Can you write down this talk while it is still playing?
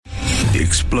The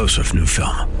explosive new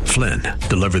film, Flynn,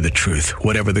 deliver the truth,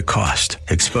 whatever the cost,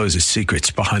 exposes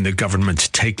secrets behind the government's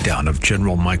takedown of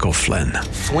General Michael Flynn.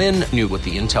 Flynn knew what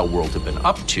the intel world had been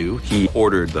up to. He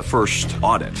ordered the first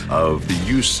audit of the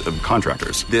use of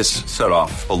contractors. This set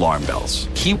off alarm bells.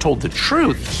 He told the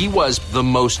truth. He was the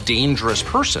most dangerous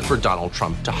person for Donald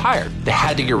Trump to hire. They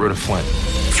had to get rid of Flynn.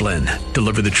 Flynn,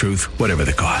 deliver the truth, whatever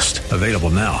the cost. Available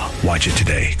now. Watch it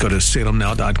today. Go to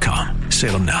salemnow.com.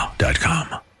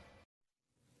 salemnow.com.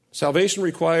 Salvation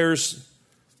requires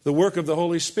the work of the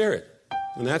Holy Spirit.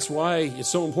 And that's why it's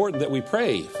so important that we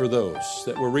pray for those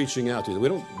that we're reaching out to. We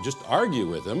don't just argue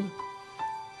with them.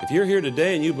 If you're here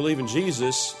today and you believe in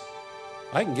Jesus,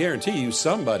 I can guarantee you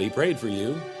somebody prayed for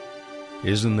you.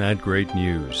 Isn't that great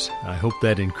news? I hope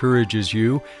that encourages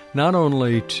you not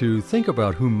only to think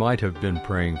about who might have been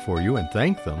praying for you and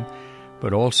thank them,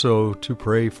 but also to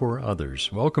pray for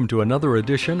others. Welcome to another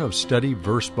edition of Study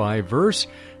Verse by Verse,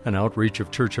 an outreach of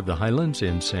Church of the Highlands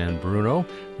in San Bruno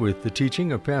with the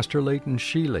teaching of Pastor Leighton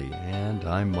Sheely. And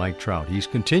I'm Mike Trout. He's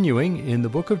continuing in the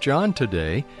book of John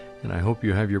today, and I hope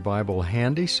you have your Bible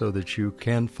handy so that you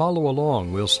can follow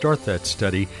along. We'll start that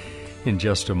study in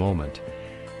just a moment.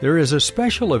 There is a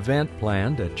special event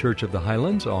planned at Church of the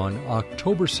Highlands on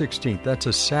October 16th. That's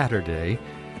a Saturday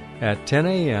at 10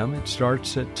 a.m. It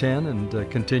starts at 10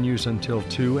 and continues until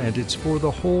 2, and it's for the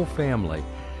whole family.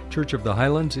 Church of the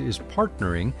Highlands is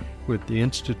partnering with the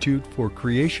Institute for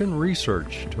Creation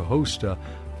Research to host a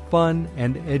fun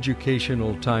and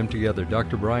educational time together.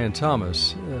 Dr. Brian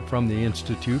Thomas from the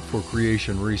Institute for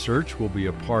Creation Research will be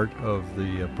a part of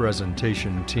the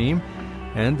presentation team,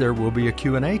 and there will be a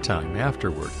Q&A time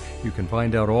afterward. You can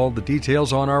find out all the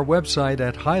details on our website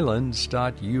at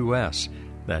highlands.us.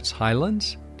 That's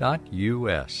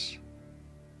highlands.us.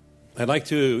 I'd like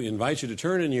to invite you to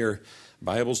turn in your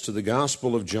Bibles to the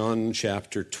Gospel of John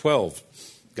chapter 12.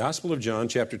 Gospel of John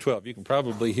chapter 12. You can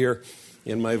probably hear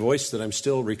in my voice that I'm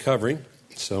still recovering.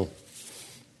 But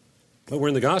we're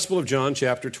in the Gospel of John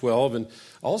chapter 12. And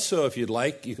also, if you'd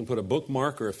like, you can put a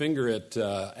bookmark or a finger at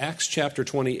Acts chapter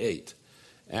 28.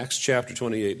 Acts chapter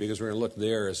 28, because we're going to look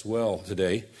there as well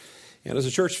today. And as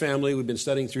a church family, we've been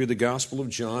studying through the Gospel of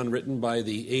John, written by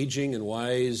the aging and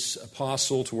wise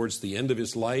apostle towards the end of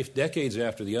his life, decades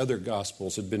after the other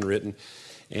Gospels had been written.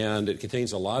 And it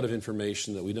contains a lot of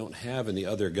information that we don't have in the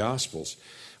other Gospels.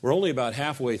 We're only about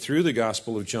halfway through the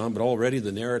Gospel of John, but already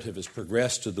the narrative has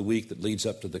progressed to the week that leads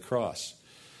up to the cross.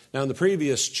 Now, in the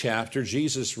previous chapter,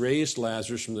 Jesus raised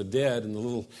Lazarus from the dead in the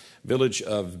little village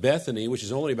of Bethany, which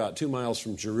is only about 2 miles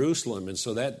from Jerusalem. And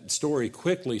so that story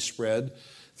quickly spread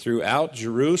throughout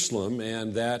Jerusalem,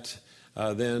 and that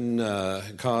then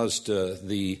caused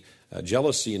the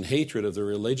jealousy and hatred of the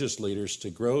religious leaders to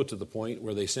grow to the point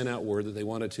where they sent out word that they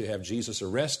wanted to have Jesus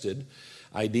arrested,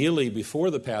 ideally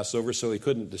before the Passover so he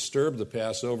couldn't disturb the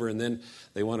Passover, and then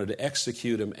they wanted to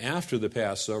execute him after the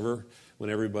Passover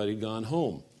when everybody had gone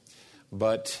home.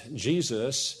 But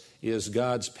Jesus is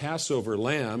God's Passover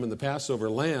lamb, and the Passover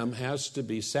lamb has to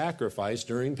be sacrificed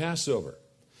during Passover.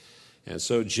 And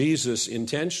so Jesus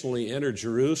intentionally entered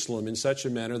Jerusalem in such a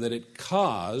manner that it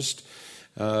caused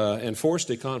and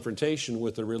forced a confrontation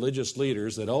with the religious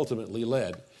leaders that ultimately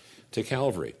led to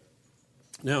Calvary.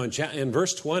 Now, in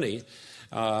verse 20,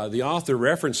 the author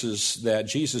references that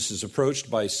Jesus is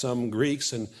approached by some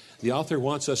Greeks, and the author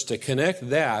wants us to connect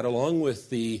that along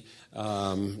with the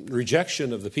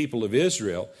rejection of the people of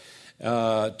Israel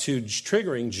to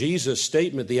triggering Jesus'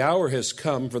 statement, "The hour has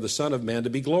come for the Son of Man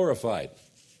to be glorified."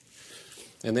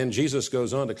 And then Jesus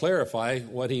goes on to clarify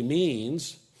what he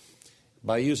means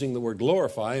by using the word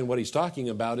glorify, and what he's talking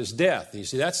about is death. You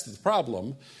see, that's the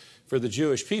problem for the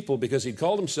Jewish people, because he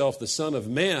called himself the Son of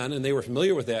Man, and they were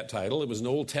familiar with that title. It was an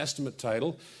Old Testament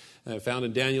title found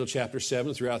in Daniel chapter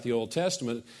 7 throughout the Old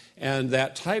Testament, and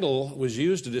that title was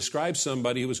used to describe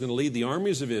somebody who was going to lead the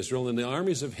armies of Israel and the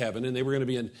armies of heaven, and they were going to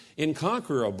be an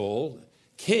inconquerable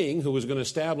king who was going to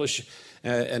establish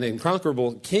an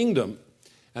inconquerable kingdom.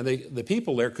 And the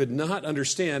people there could not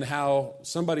understand how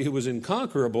somebody who was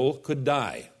inconquerable could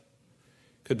die,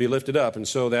 could be lifted up. And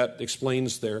so that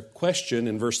explains their question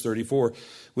in verse 34.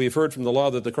 "We have heard from the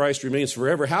law that the Christ remains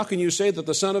forever. How can you say that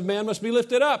the Son of Man must be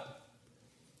lifted up?"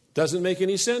 Doesn't make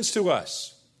any sense to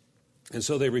us. And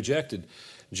so they rejected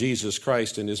Jesus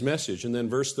Christ and his message. And then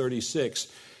verse 36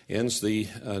 ends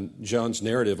John's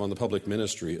narrative on the public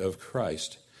ministry of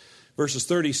Christ. Verses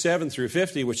 37 through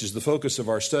 50, which is the focus of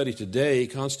our study today,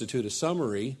 constitute a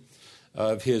summary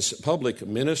of his public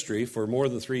ministry. For more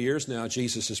than 3 years now,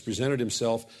 Jesus has presented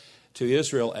himself to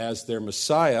Israel as their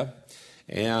Messiah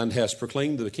and has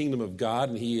proclaimed the kingdom of God,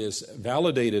 and he has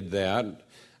validated that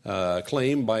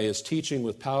claim by his teaching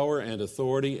with power and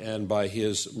authority and by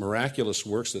his miraculous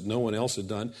works that no one else had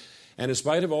done. And in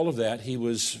spite of all of that, he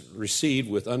was received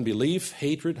with unbelief,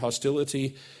 hatred,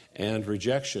 hostility, and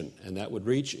rejection. And that would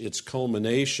reach its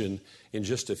culmination in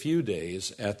just a few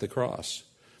days at the cross.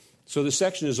 So this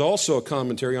section is also a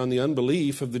commentary on the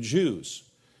unbelief of the Jews.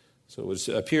 So it would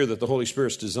appear that the Holy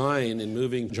Spirit's design in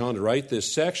moving John to write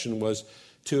this section was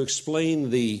to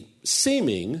explain the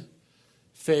seeming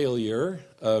failure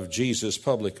of Jesus'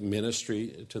 public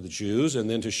ministry to the Jews, and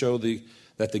then to show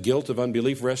that the guilt of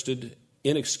unbelief rested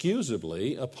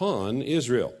inexcusably upon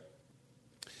Israel.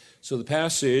 So the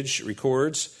passage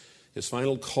records his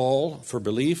final call for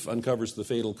belief, uncovers the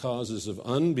fatal causes of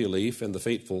unbelief and the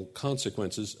fateful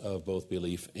consequences of both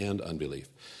belief and unbelief.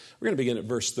 We're going to begin at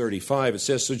verse 35. It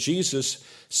says, "So Jesus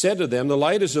said to them, 'The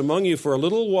light is among you for a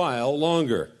little while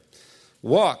longer.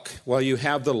 Walk while you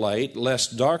have the light,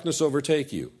 lest darkness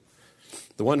overtake you.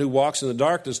 The one who walks in the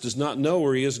darkness does not know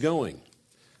where he is going.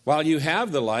 While you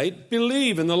have the light,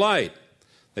 believe in the light,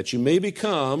 that you may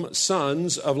become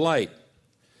sons of light.'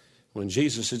 When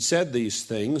Jesus had said these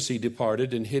things, he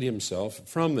departed and hid himself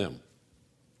from them."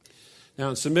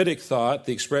 Now, in Semitic thought,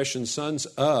 the expression sons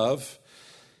of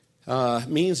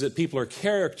means that people are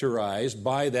characterized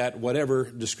by that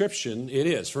whatever description it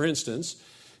is. For instance,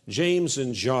 James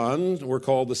and John were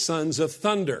called the sons of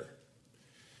thunder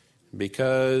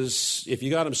because if you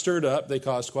got them stirred up, they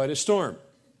caused quite a storm.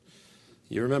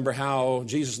 You remember how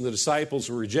Jesus and the disciples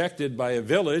were rejected by a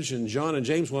village, and John and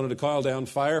James wanted to call down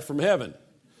fire from heaven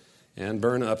and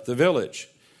burn up the village.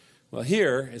 Well,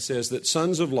 here it says that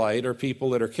sons of light are people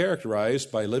that are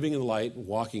characterized by living in the light,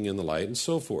 walking in the light, and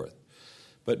so forth.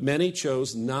 But many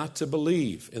chose not to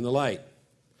believe in the light.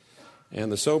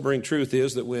 And the sobering truth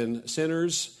is that when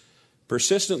sinners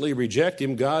persistently reject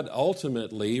him, God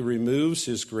ultimately removes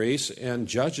his grace and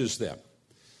judges them.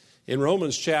 In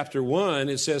Romans chapter 1,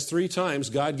 it says 3 times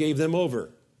God gave them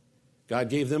over. God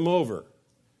gave them over.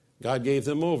 God gave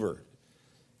them over.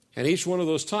 And each one of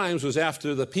those times was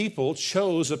after the people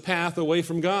chose a path away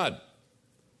from God.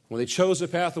 When they chose a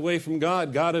path away from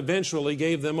God, God eventually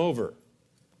gave them over.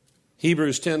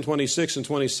 Hebrews 10:26 and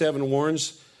 27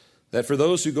 warns that for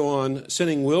those who go on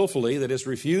sinning willfully, that is,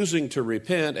 refusing to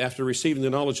repent after receiving the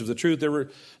knowledge of the truth, there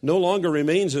no longer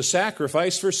remains a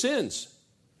sacrifice for sins,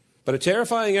 but a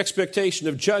terrifying expectation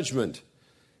of judgment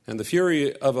and the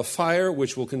fury of a fire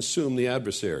which will consume the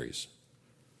adversaries.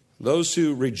 Those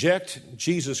who reject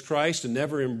Jesus Christ and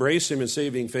never embrace him in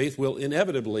saving faith will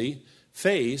inevitably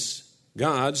face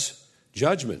God's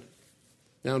judgment.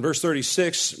 Now in verse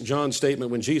 36, John's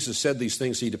statement, when Jesus said these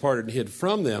things, he departed and hid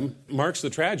from them, marks the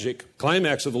tragic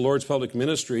climax of the Lord's public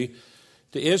ministry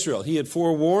to Israel. He had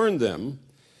forewarned them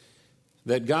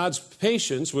that God's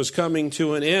patience was coming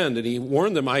to an end, and he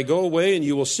warned them, "I go away and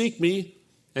you will seek me,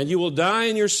 and you will die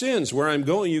in your sins. Where I'm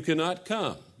going, you cannot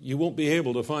come. You won't be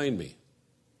able to find me."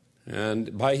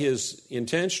 And by his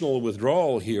intentional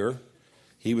withdrawal here,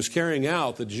 he was carrying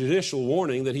out the judicial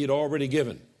warning that he had already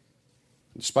given.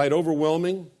 Despite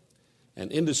overwhelming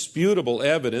and indisputable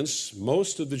evidence,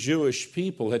 most of the Jewish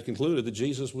people had concluded that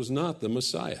Jesus was not the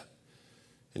Messiah.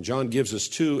 And John gives us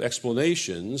 2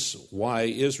 explanations why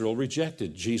Israel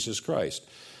rejected Jesus Christ.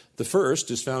 The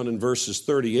first is found in verses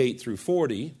 38 through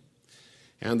 40,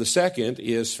 and the second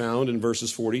is found in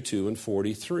verses 42 and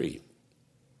 43.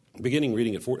 Beginning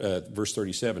reading at verse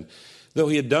 37. "Though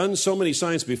he had done so many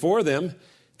signs before them,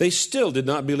 they still did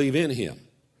not believe in him,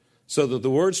 so that the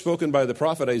word spoken by the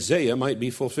prophet Isaiah might be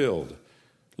fulfilled.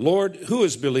 'Lord, who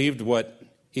has believed what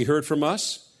he heard from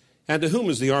us? And to whom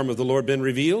has the arm of the Lord been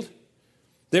revealed?'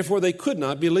 Therefore they could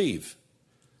not believe.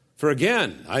 For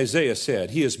again, Isaiah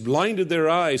said, 'He has blinded their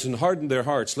eyes and hardened their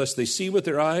hearts, lest they see with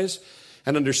their eyes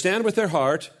and understand with their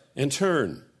heart and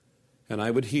turn, and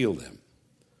I would heal them.'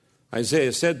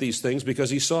 Isaiah said these things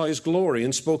because he saw his glory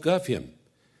and spoke of him.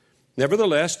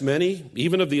 Nevertheless, many,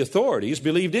 even of the authorities,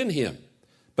 believed in him.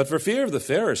 But for fear of the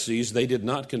Pharisees, they did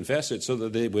not confess it so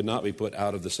that they would not be put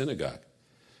out of the synagogue.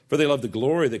 For they love the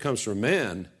glory that comes from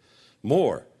man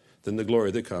more than the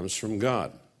glory that comes from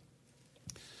God."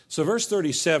 So verse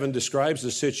 37 describes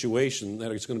the situation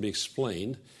that is going to be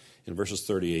explained in verses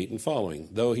 38 and following.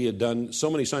 "Though he had done so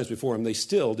many signs before him, they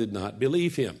still did not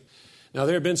believe him." Now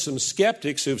there have been some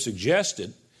skeptics who have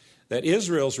suggested that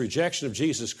Israel's rejection of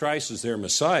Jesus Christ as their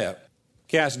Messiah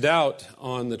cast doubt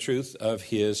on the truth of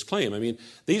his claim. I mean,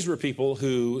 these were people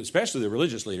who, especially the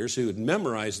religious leaders, who had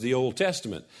memorized the Old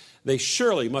Testament. They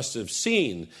surely must have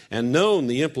seen and known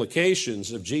the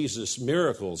implications of Jesus'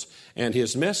 miracles and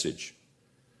his message.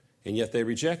 And yet they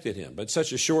rejected him. But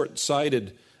such a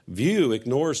short-sighted view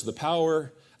ignores the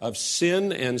power of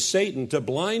sin and Satan to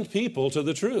blind people to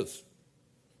the truth.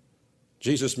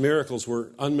 Jesus' miracles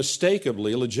were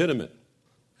unmistakably legitimate,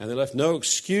 and they left no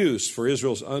excuse for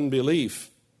Israel's unbelief,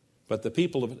 but the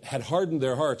people had hardened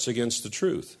their hearts against the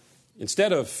truth.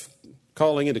 Instead of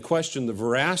calling into question the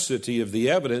veracity of the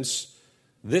evidence,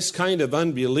 this kind of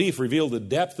unbelief revealed the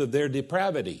depth of their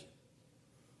depravity.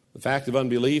 The fact of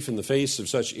unbelief in the face of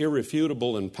such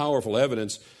irrefutable and powerful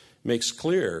evidence makes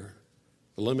clear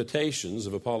the limitations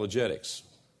of apologetics.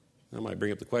 I might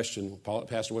bring up the question,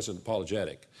 Pastor, what's an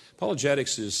apologetic?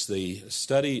 Apologetics is the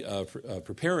study of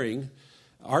preparing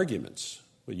arguments.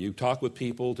 You talk with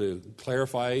people to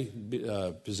clarify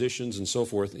positions and so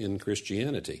forth in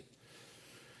Christianity.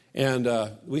 And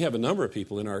we have a number of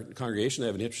people in our congregation that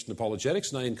have an interest in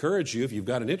apologetics, and I encourage you, if you've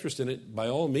got an interest in it, by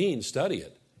all means, study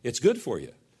it. It's good for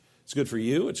you. It's good for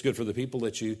you. It's good for the people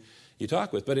that you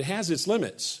talk with. But it has its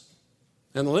limits.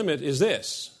 And the limit is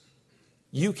this.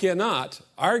 You cannot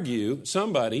argue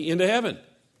somebody into heaven.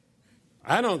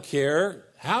 I don't care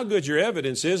how good your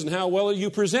evidence is and how well you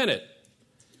present it.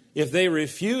 If they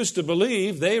refuse to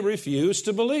believe, they refuse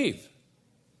to believe.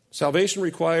 Salvation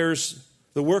requires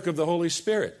the work of the Holy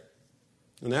Spirit.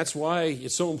 And that's why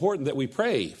it's so important that we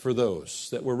pray for those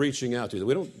that we're reaching out to.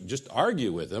 We don't just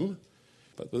argue with them,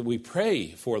 but we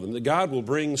pray for them, that God will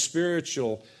bring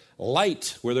spiritual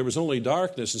light where there was only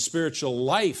darkness and spiritual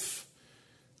life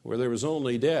where there was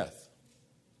only death.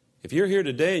 If you're here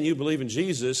today and you believe in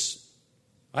Jesus,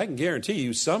 I can guarantee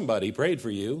you somebody prayed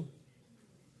for you.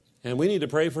 And we need to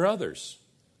pray for others.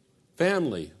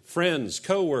 Family, friends,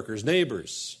 co-workers,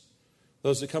 neighbors,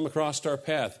 those that come across our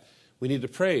path. We need to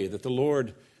pray that the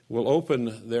Lord will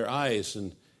open their eyes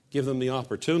and give them the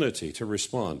opportunity to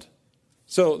respond.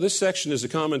 So this section is a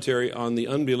commentary on the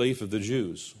unbelief of the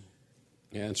Jews,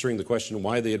 answering the question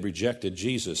why they had rejected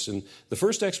Jesus. And the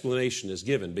first explanation is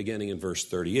given beginning in verse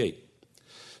 38.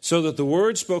 So that the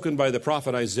word spoken by the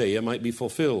prophet Isaiah might be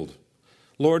fulfilled.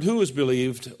 Lord, who has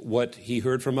believed what he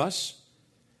heard from us?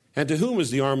 And to whom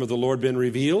has the arm of the Lord been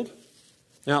revealed?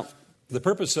 Now, the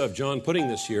purpose of John putting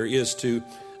this here is to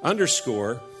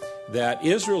underscore that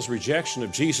Israel's rejection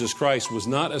of Jesus Christ was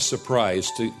not a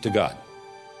surprise to God.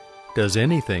 Does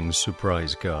anything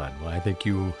surprise God? Well, I think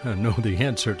you know the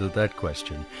answer to that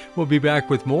question. We'll be back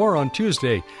with more on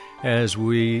Tuesday as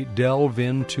we delve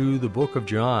into the book of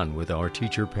John with our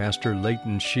teacher, Pastor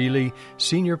Leighton Sheely,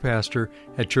 senior pastor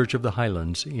at Church of the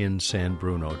Highlands in San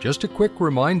Bruno. Just a quick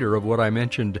reminder of what I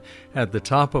mentioned at the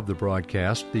top of the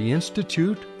broadcast. The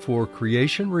Institute for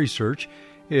Creation Research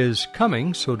is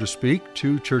coming, so to speak,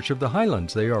 to Church of the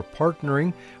Highlands. They are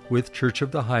partnering with Church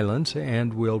of the Highlands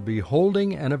and will be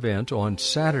holding an event on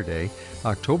Saturday,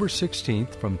 October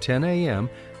 16th from 10 a.m.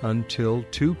 until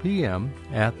 2 p.m.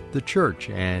 at the church,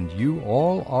 and you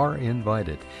all are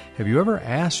invited. Have you ever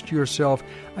asked yourself,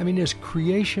 is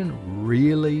creation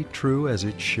really true as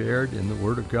it's shared in the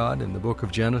Word of God in the book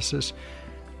of Genesis?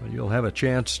 Well, you'll have a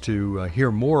chance to hear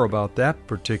more about that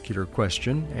particular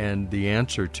question and the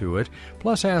answer to it,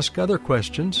 plus ask other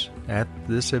questions at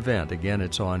this event. Again,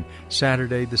 it's on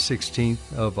Saturday, the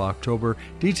 16th of October.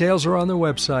 Details are on the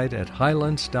website at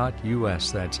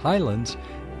highlands.us. That's highlands.us.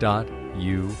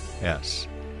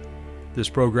 This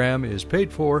program is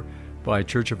paid for by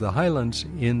Church of the Highlands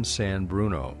in San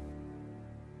Bruno.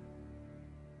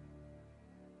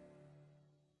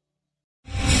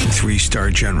 Three-star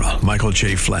General Michael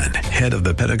J. Flynn, head of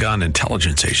the Pentagon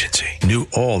Intelligence Agency, knew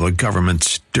all the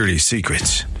government's dirty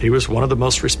secrets. He was one of the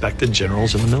most respected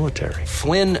generals in the military.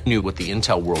 Flynn knew what the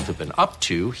intel world had been up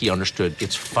to. He understood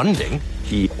its funding.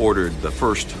 He ordered the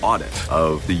first audit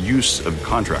of the use of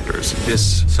contractors.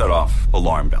 This set off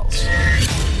alarm bells.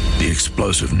 The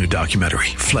explosive new documentary,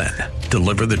 Flynn,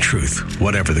 Deliver the Truth,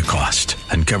 Whatever the Cost,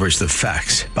 uncovers the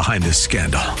facts behind this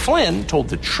scandal. Flynn told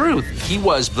the truth. He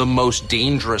was the most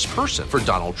dangerous person for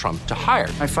Donald Trump to hire.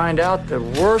 I find out the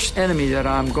worst enemy that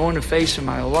I'm going to face in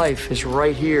my life is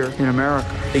right here in America.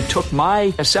 They took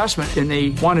my assessment and they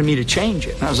wanted me to change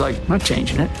it. And I was like, I'm not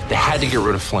changing it. They had to get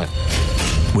rid of Flynn.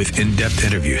 With in-depth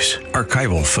interviews,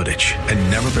 archival footage,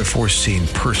 and never-before-seen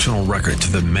personal records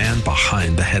of the man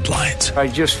behind the headlines. I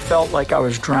just felt like I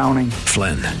was drowning.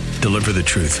 Flynn, Deliver the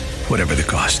Truth, Whatever the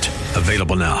Cost.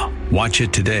 Available now. Watch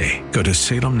it today. Go to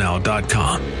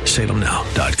salemnow.com.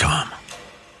 salemnow.com.